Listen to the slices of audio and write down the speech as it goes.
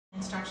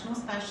instructional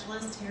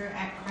specialist here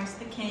at Christ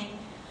the King,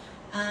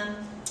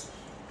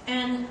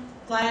 and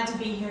glad to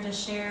be here to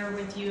share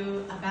with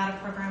you about a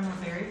program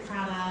we're very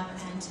proud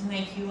of and to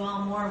make you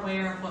all more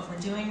aware of what we're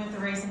doing with the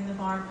Raising the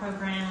Bar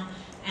program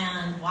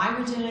and why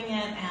we're doing it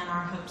and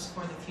our hopes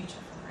for the future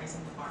for the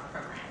Raising the Bar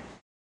program.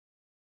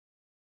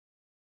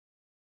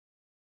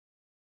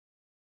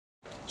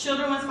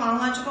 Children with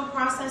phonological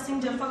processing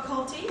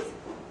difficulties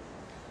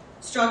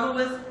struggle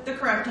with the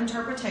correct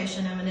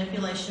interpretation and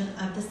manipulation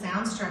of the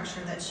sound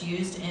structure that's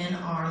used in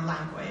our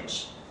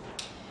language.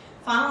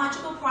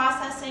 Phonological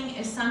processing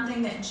is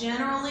something that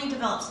generally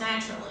develops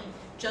naturally,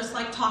 just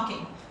like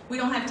talking. We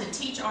don't have to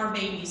teach our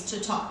babies to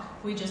talk.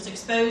 We just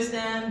expose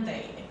them,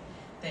 they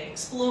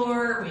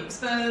explore, we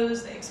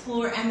expose, they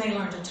explore, and they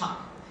learn to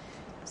talk.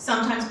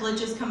 Sometimes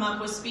glitches come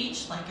up with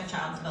speech, like a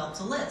child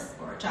develops a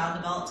lisp, or a child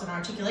develops an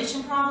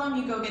articulation problem,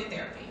 you go get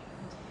therapy.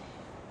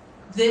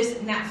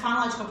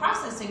 Phonological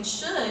processing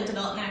should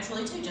develop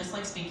naturally too, just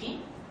like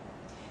speaking,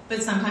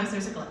 but sometimes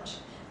there's a glitch.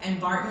 And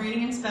Barton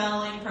Reading and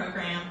Spelling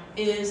program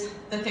is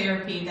the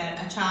therapy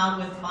that a child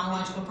with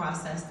phonological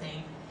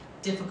processing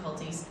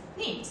difficulties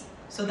needs.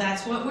 So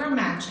that's what we're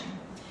matching.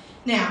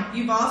 Now,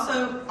 you've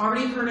also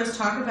already heard us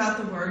talk about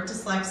the word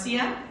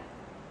dyslexia,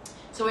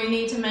 so we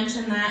need to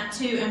mention that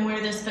too and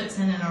where this fits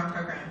in our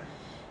program.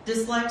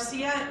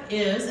 Dyslexia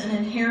is an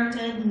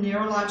inherited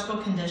neurological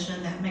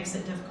condition that makes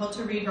it difficult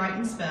to read, write,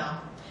 and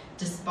spell,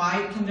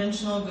 despite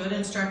conventional good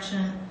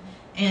instruction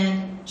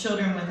and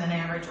children with an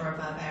average or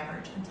above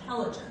average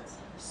intelligence.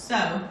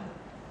 So,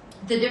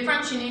 the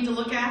difference you need to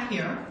look at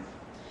here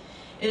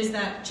is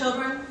that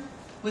children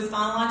with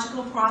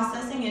phonological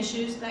processing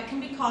issues, that can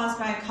be caused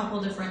by a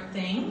couple different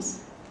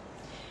things.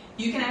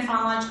 You can have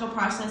phonological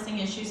processing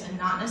issues and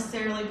not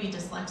necessarily be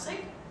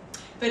dyslexic,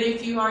 but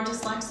if you are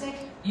dyslexic,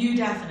 you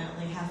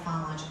definitely have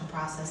phonological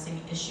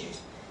processing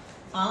issues.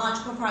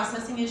 Phonological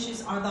processing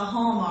issues are the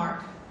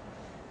hallmark,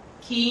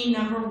 key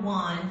number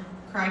one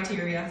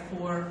criteria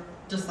for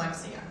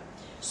dyslexia.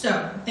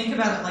 So think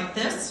about it like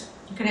this.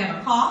 You can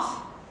have a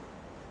cough.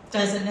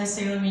 Doesn't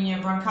necessarily mean you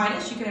have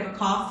bronchitis. You could have a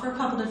cough for a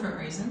couple different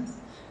reasons.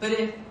 But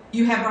if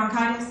you have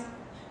bronchitis,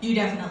 you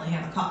definitely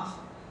have a cough.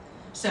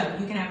 So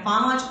you can have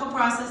phonological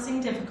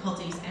processing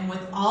difficulties, and with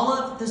all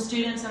of the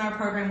students in our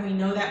program, we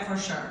know that for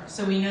sure.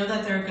 So we know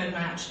that they're a good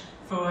match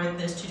for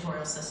this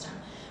tutorial system.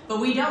 But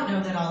we don't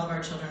know that all of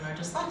our children are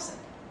dyslexic.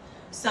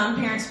 Some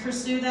parents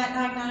pursue that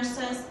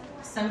diagnosis,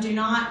 some do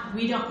not.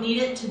 We don't need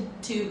it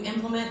to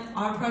implement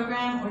our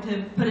program or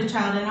to put a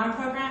child in our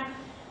program.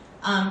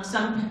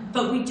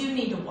 But we do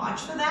need to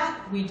watch for that.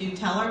 We do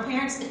tell our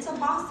parents it's a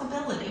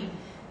possibility.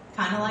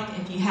 Kind of like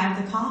if you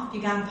have the cough,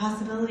 you got a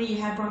possibility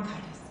you have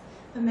bronchitis.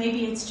 But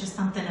maybe it's just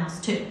something else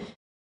too.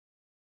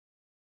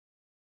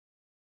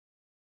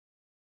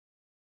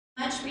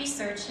 Much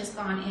research has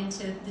gone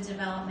into the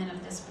development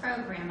of this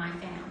program, I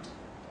found.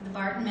 The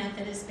Barton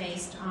method is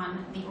based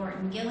on the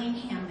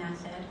Orton-Gillingham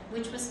method,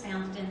 which was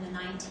founded in the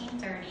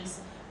 1930s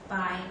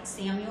by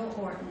Samuel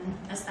Orton,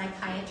 a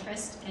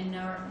psychiatrist and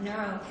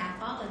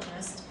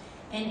neuropathologist,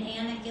 and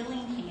Anna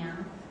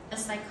Gillingham, a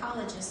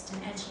psychologist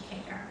and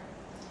educator.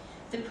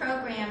 The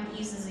program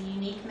uses a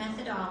unique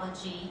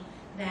methodology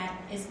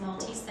that is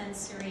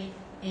multisensory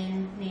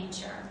in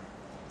nature.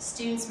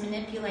 Students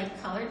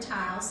manipulate colored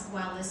tiles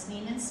while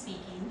listening and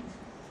speaking.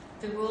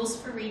 The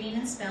rules for reading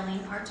and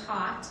spelling are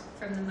taught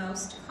from the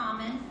most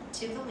common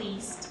to the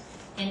least,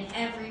 and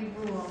every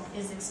rule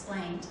is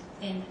explained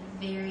in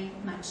very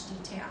much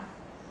detail.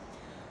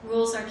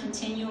 Rules are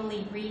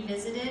continually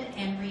revisited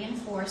and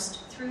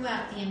reinforced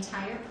throughout the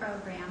entire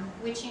program,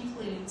 which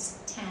includes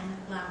 10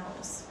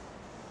 levels.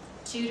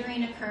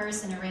 Tutoring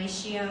occurs in a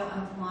ratio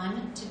of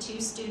 1 to 2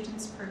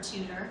 students per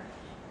tutor,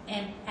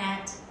 and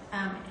at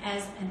an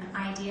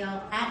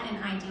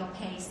ideal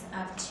pace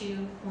of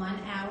 2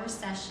 one-hour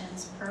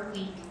sessions per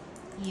week,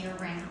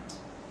 year-round.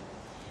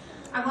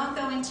 I won't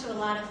go into a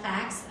lot of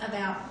facts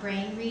about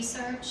brain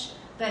research,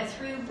 but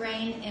through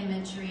brain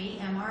imagery,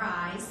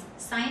 MRIs,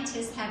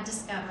 scientists have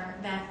discovered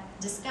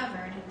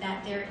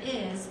that there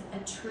is a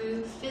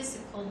true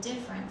physical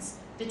difference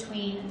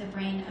between the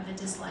brain of a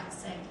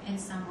dyslexic and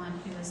someone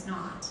who is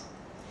not.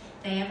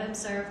 They have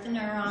observed the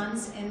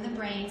neurons in the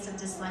brains of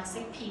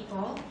dyslexic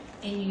people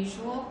in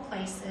usual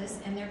places,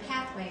 and their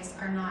pathways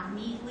are not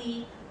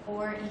neatly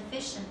or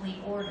efficiently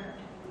ordered.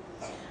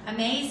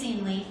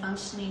 Amazingly,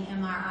 functioning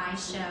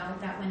MRIs show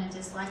that when a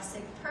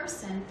dyslexic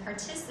person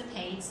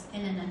participates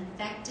in an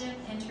effective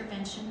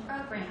intervention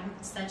program,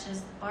 such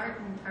as the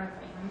Barton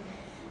program,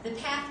 the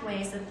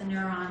pathways of the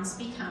neurons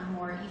become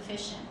more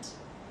efficient.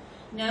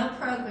 No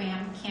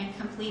program can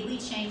completely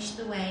change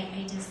the way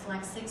a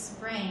dyslexic's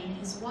brain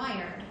is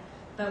wired,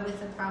 but with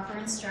the proper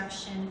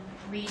instruction,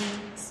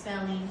 reading,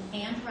 spelling,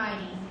 and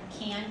writing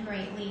can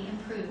greatly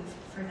improve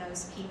for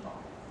those people.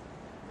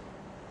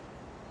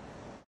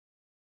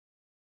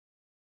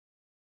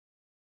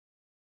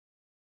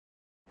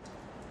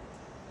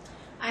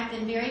 I've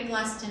been very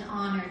blessed and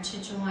honored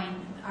to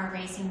join our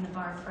Raising the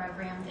Bar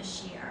program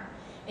this year.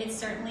 It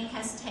certainly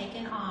has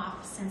taken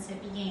off since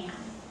it began.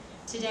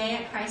 Today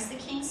at Christ the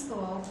King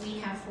School, we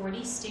have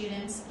 40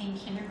 students in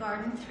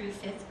kindergarten through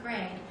 5th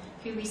grade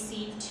who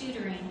receive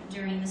tutoring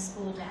during the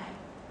school day.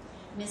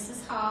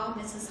 Mrs. Hall,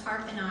 Mrs.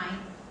 Harp, and I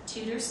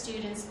tutor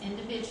students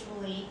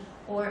individually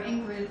or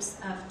in groups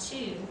of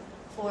 2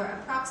 for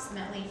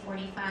approximately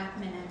 45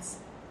 minutes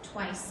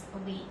twice a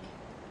week.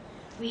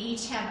 We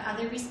each have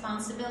other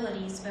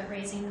responsibilities, but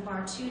Raising the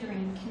Bar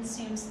tutoring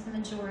consumes the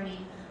majority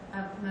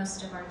of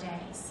most of our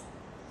days.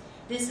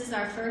 This is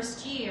our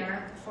first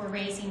year for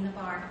Raising the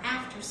Bar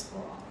after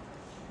school.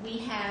 We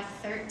have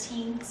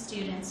 13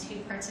 students who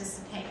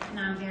participate, and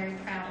I'm very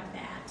proud of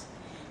that.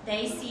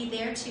 They see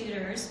their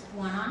tutors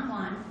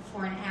one-on-one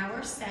for an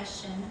hour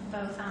session,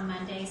 both on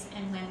Mondays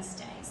and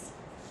Wednesdays.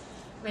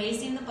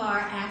 Raising the Bar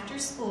after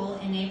school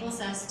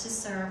enables us to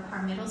serve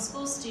our middle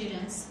school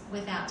students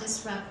without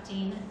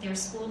disrupting their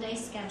school day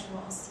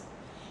schedules.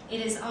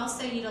 It is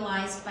also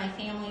utilized by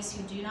families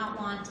who do not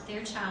want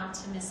their child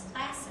to miss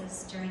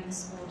classes during the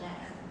school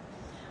day.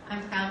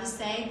 I'm proud to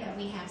say that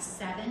we have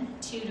 7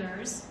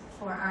 tutors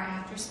for our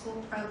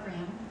after-school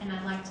program, and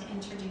I'd like to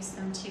introduce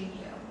them to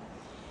you.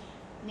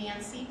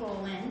 Nancy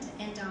Boland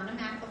and Donna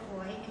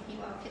McAvoy, if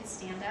you all could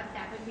stand up,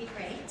 that would be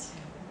great.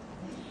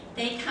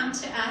 They come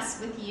to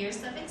us with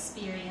years of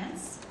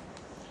experience.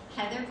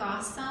 Heather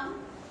Gossam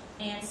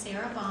and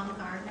Sarah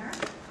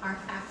Baumgardner are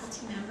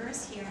faculty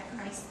members here at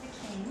Christ the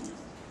King.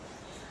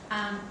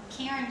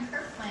 Karen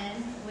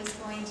Kirkland was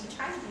going to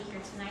try to be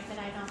here tonight, but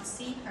I don't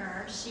see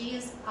her. She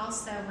is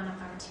also one of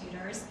our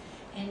tutors,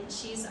 and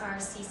she's our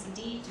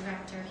CCD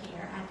director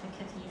here at the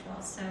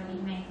Cathedral, so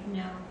you may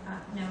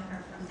know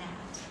her from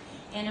that.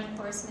 And of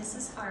course,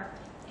 Mrs. Harp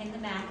in the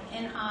back,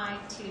 and I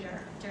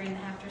tutor during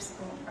the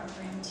after-school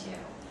program too.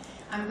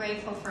 I'm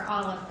grateful for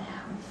all of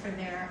them for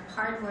their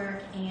hard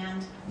work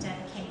and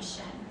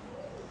dedication.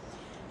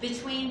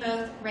 Between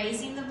both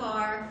Raising the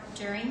Bar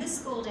during the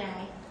school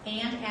day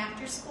and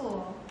after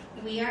school,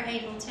 we are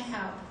able to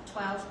help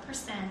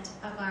 12%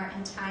 of our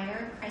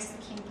entire Christ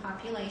the King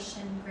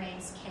population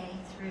grades K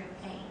through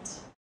 8.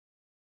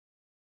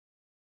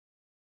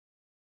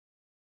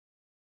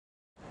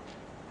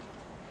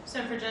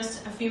 So for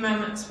just a few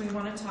moments, we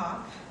want to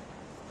talk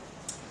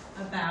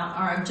about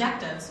our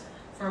objectives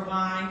for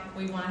why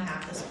we want to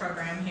have this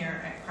program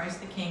here at Christ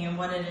the King and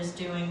what it is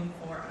doing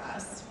for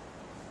us.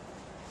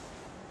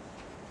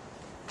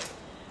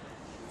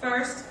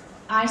 First,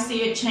 I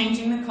see it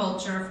changing the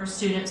culture for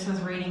students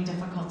with reading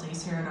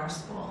difficulties here at our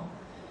school.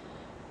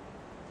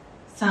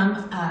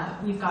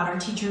 We've got our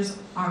teachers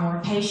are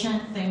more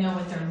patient. They know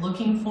what they're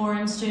looking for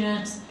in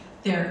students.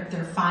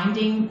 They're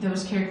finding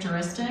those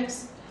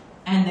characteristics,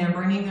 and they're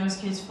bringing those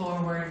kids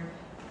forward,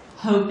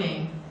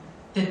 hoping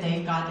that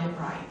they've got it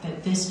right,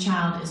 that this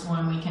child is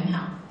one we can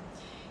help.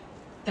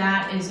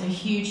 That is a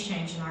huge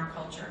change in our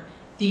culture.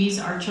 These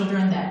are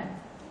children that,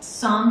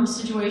 some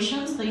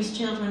situations, these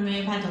children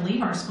may have had to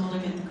leave our school to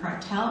get the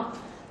correct help.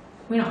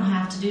 We don't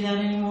have to do that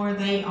anymore.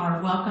 They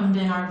are welcomed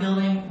in our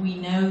building. We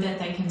know that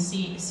they can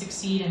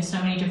succeed in so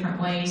many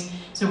different ways,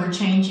 so we're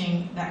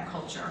changing that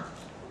culture.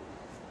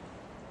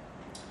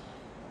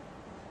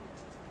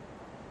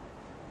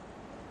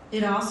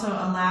 It also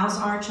allows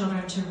our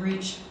children to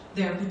reach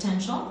their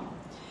potential.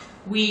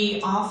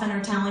 We often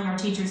are telling our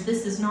teachers,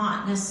 this is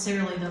not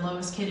necessarily the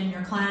lowest kid in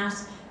your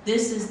class.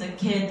 This is the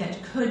kid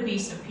that could be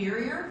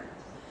superior,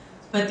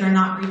 but they're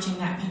not reaching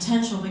that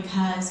potential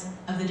because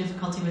of the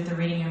difficulty with the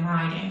reading and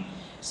writing.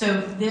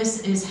 So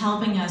this is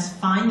helping us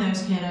find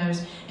those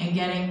kiddos and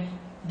getting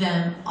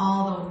them,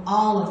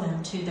 all of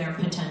them, to their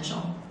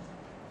potential.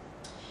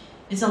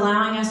 It's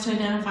allowing us to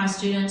identify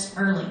students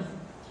early.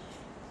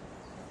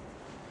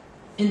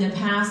 In the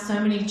past, so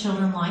many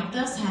children like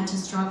this had to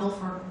struggle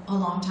for a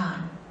long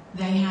time.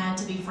 They had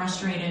to be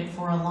frustrated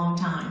for a long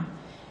time.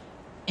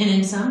 And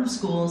in some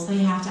schools, they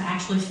have to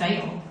actually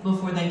fail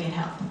before they get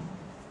help.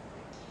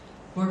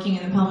 Working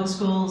in the public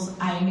schools,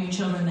 I knew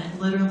children that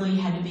literally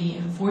had to be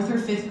in 4th or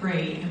 5th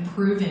grade and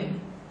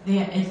proving,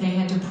 if they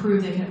had to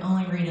prove they could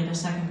only read at a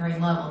 2nd grade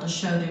level to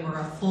show they were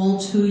a full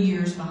 2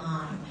 years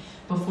behind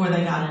before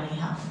they got any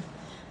help.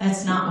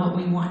 That's not what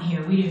we want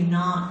here. We do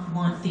not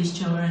want these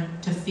children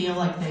to feel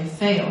like they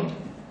failed.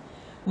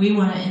 We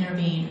want to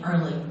intervene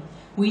early.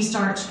 We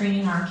start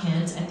screening our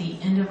kids at the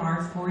end of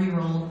our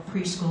 4-year-old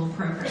preschool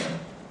program.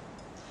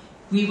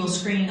 We will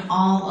screen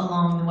all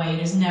along the way.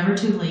 It is never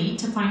too late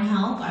to find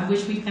help. I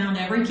wish we found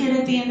every kid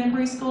at the end of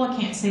preschool. I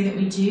can't say that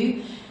we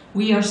do.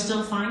 We are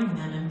still finding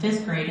them in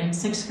 5th grade and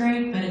 6th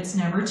grade, but it's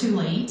never too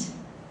late.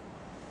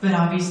 But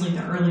obviously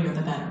the earlier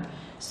the better.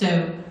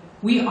 So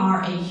we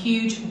are a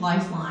huge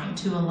lifeline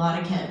to a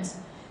lot of kids.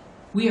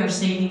 We are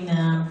saving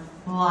them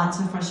lots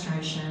of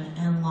frustration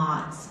and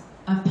lots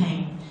of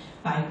pain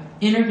by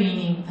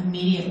intervening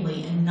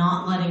immediately and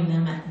not letting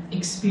them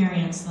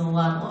experience the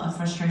level of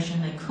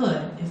frustration they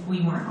could if we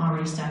weren't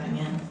already stepping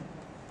in.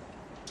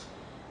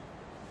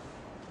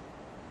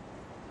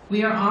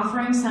 We are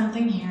offering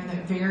something here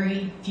that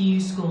very few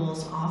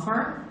schools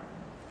offer.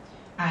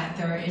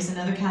 There is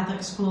another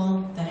Catholic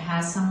school that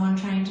has someone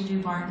trying to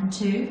do Barton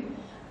too,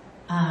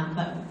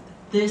 but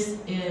this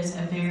is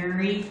a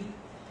very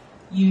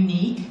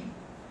unique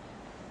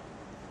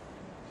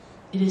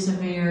It is a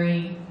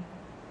very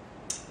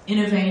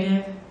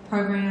innovative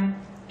program,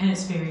 and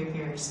it's very,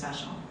 very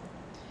special.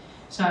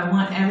 So I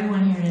want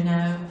everyone here to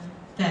know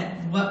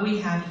that what we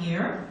have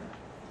here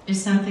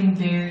is something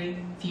very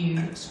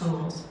few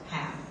schools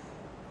have.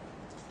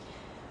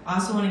 I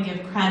also want to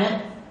give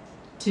credit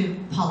to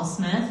Paula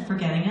Smith for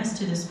getting us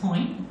to this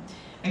point.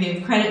 I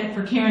give credit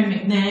for Karen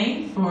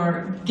McNay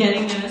for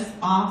getting us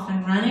off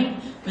and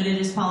running, but it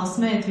is Paula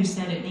Smith who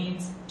said it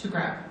needs to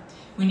grow.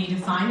 We need to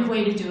find a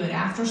way to do it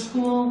after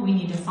school. We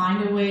need to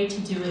find a way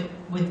to do it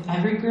with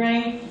every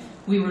grade.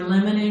 We were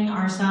limiting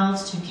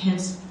ourselves to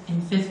kids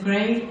in 5th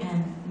grade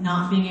and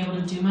not being able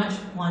to do much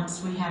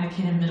once we had a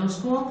kid in middle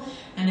school.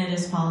 And it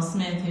is Paula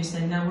Smith who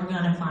said, no, we're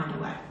going to find a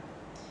way.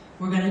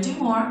 We're going to do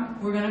more.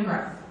 We're going to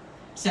grow.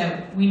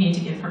 So we need to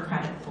give her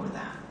credit for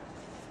that.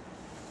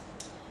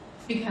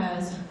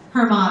 Because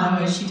her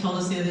motto, as she told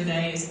us the other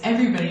day, is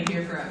everybody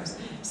here grows.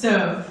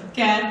 So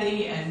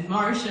Kathy and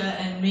Marcia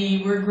and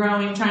me, we're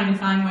growing, trying to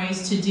find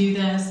ways to do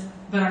this,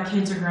 but our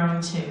kids are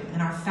growing too,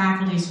 and our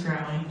faculty's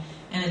growing,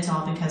 and it's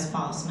all because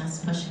Paula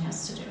Smith's pushing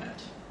us to do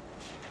it.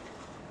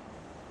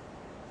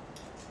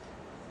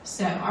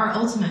 So our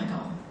ultimate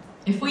goal,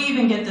 if we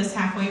even get this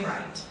halfway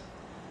right,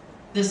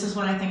 this is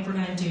what I think we're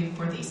going to do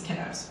for these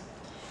kiddos.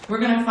 We're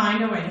going to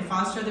find a way to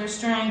foster their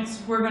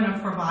strengths. We're going to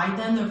provide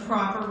them the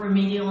proper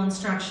remedial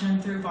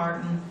instruction through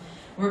Barton.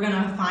 We're going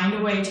to find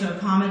a way to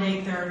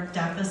accommodate their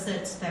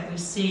deficits that we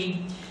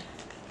see.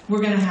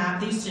 We're going to have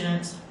these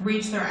students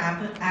reach their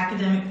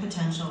academic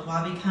potential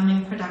while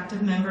becoming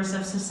productive members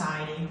of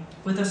society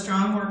with a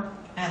strong work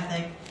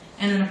ethic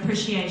and an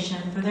appreciation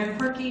for their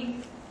quirky,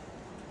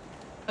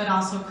 but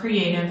also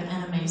creative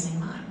and amazing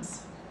minds.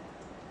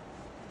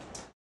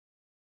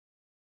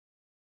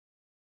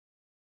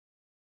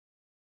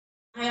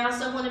 I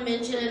also want to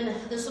mention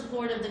the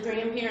support of the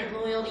Grandparent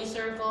Loyalty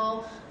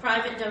Circle,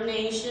 private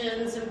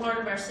donations, and part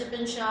of our Sip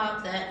and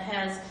Shop that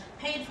has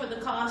paid for the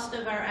cost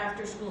of our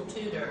after-school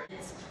tutor.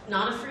 It's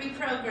not a free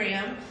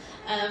program.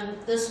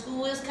 The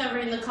school is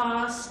covering the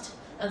cost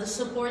of the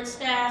support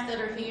staff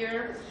that are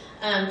here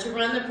to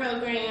run the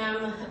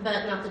program,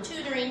 but not the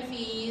tutoring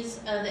fees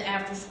of the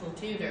after-school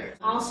tutor.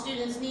 All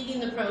students needing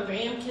the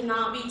program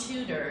cannot be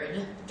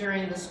tutored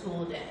during the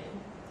school day.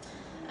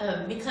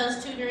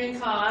 Because tutoring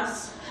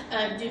costs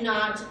do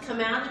not come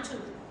out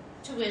of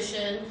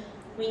tuition,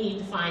 we need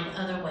to find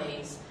other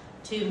ways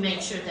to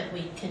make sure that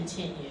we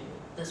continue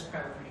this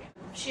program.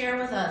 Share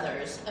with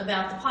others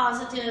about the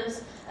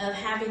positives of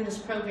having this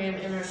program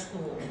in our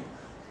school.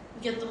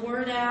 Get the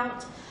word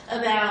out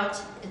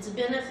about its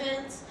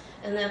benefits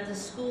and that the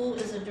school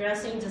is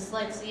addressing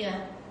dyslexia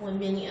when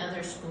many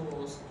other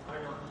schools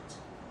are not.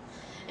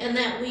 And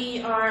that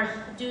we are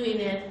doing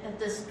it at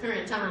this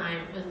current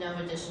time with no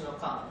additional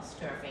cost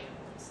to our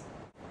families.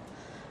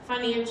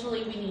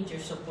 Financially, we need your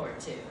support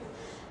too.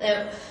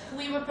 That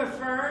we would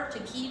prefer to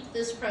keep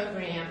this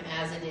program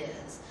as it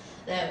is.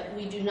 That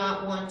we do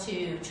not want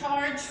to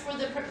charge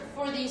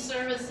for these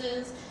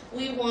services.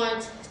 We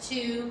want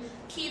to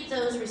keep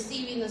those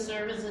receiving the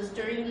services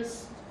during the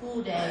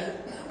school day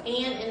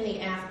and in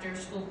the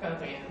after-school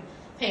program,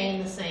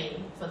 paying the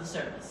same for the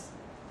service.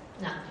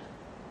 Nothing.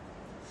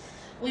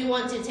 We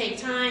want to take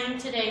time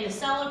today to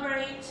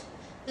celebrate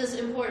this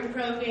important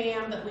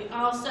program, but we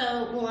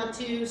also want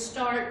to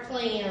start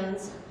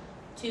plans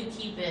to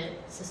keep it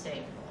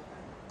sustainable.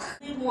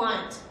 We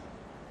want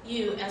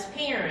you as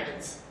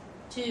parents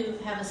to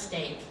have a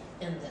stake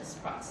in this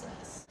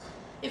process.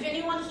 If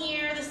anyone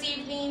here this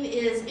evening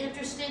is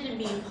interested in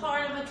being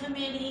part of a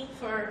committee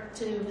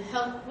to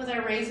help with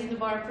our Raising the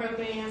Bar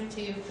program,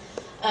 to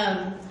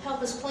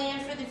help us plan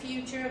for the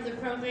future of the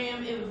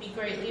program, it would be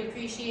greatly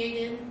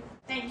appreciated.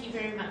 Thank you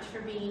very much for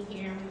being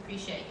here. We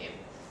appreciate you.